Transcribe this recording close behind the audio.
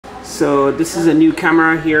So this is a new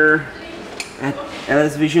camera here at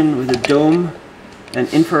LSvision with a dome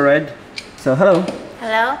and infrared. So hello.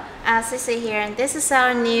 Hello, Cici here, and this is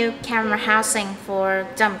our new camera housing for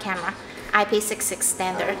dome camera, IP66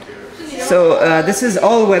 standard. So this is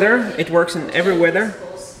all weather. It works in every weather.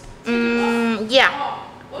 Yeah.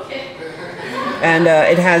 And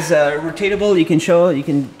it has rotatable. You can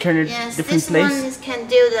turn it different place. Yes, this one can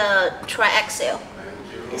do the triaxial.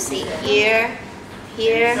 You see here,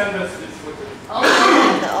 here,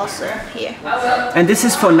 and also here. And this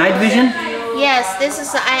is for night vision? Yes, this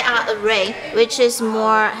is the IR array, which is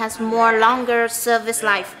has more longer service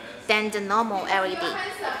life than the normal LED.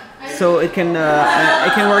 So it can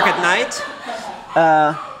work at night.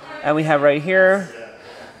 And we have right here.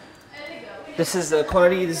 This is the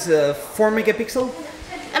quality. This is 4 megapixel.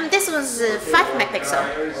 This was 5 megapixel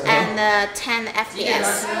and 10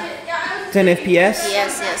 FPS. 10 FPS?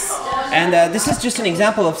 Yes, yes. And this is just an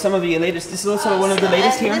example of some of the latest. This is also one of the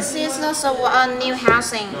latest here. This is also a new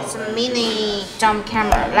housing. It's a mini dome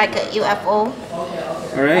camera, like a UFO.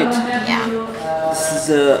 All right. Yeah. This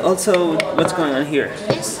is also what's going on here.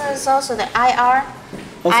 This is also the IR.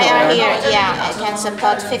 Also IR here, yeah, it can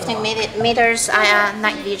support 15 meters IR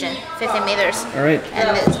night vision, 50 meters. All right.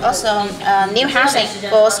 And it's also new housing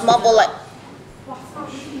for small bullet.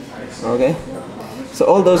 Okay. So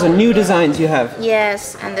all those are new designs you have.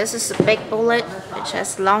 Yes, and this is a big bullet, which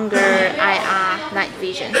has longer IR night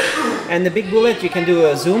vision. And the big bullet, you can do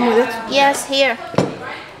a zoom with it? Yes, here.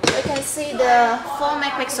 You can see the 4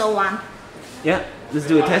 megapixel one. Yeah, let's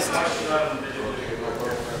do a test.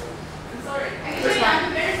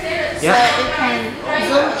 Yeah. So you can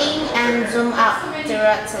zoom in and zoom out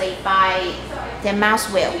directly by the mouse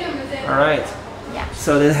wheel. All right. Yeah.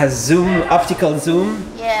 So it has zoom, optical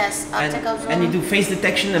zoom. Yes, optical zoom. And you do face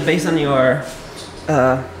detection based on your.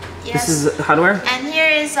 Yes. This is hardware. And here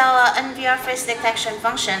is our NVR face detection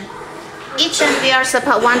function. Each NVR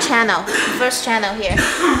support one channel, first channel here,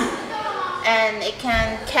 and it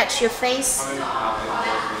can catch your face.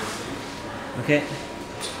 Okay.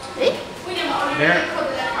 See? There.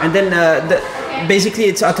 And then basically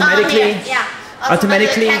it's automatically. Yeah.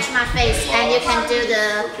 Automatically catch my face, and you can do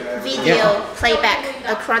the video playback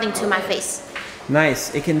according to my face.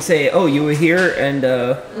 Nice. It can say, "Oh, you were here, and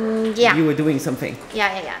you were doing something."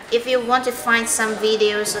 Yeah. If you want to find some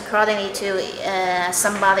videos accordingly to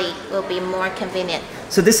somebody, will be more convenient.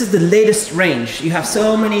 So this is the latest range. You have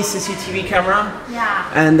so many CCTV camera. Yeah.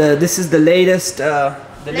 And this is the latest,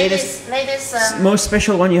 latest, most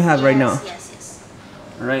special one you have right now. Yes.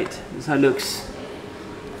 All right. This is how it looks.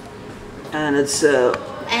 And it's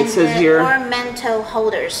it says here ornamental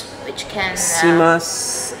holders, which can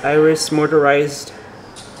CMOS iris motorized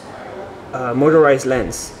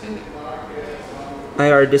lens,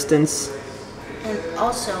 IR distance, and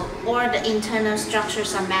also all the internal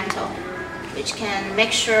structures are metal, which can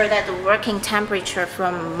make sure that the working temperature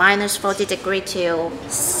from -40 degree to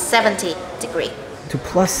 70 degree. To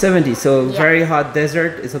plus 70, so very hot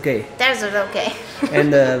desert is okay. Desert okay.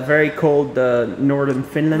 And very cold northern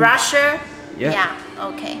Finland. Russia? Yeah.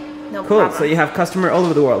 Okay. No Cool. problem. So you have customer all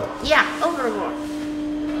over the world. Yeah, over the world.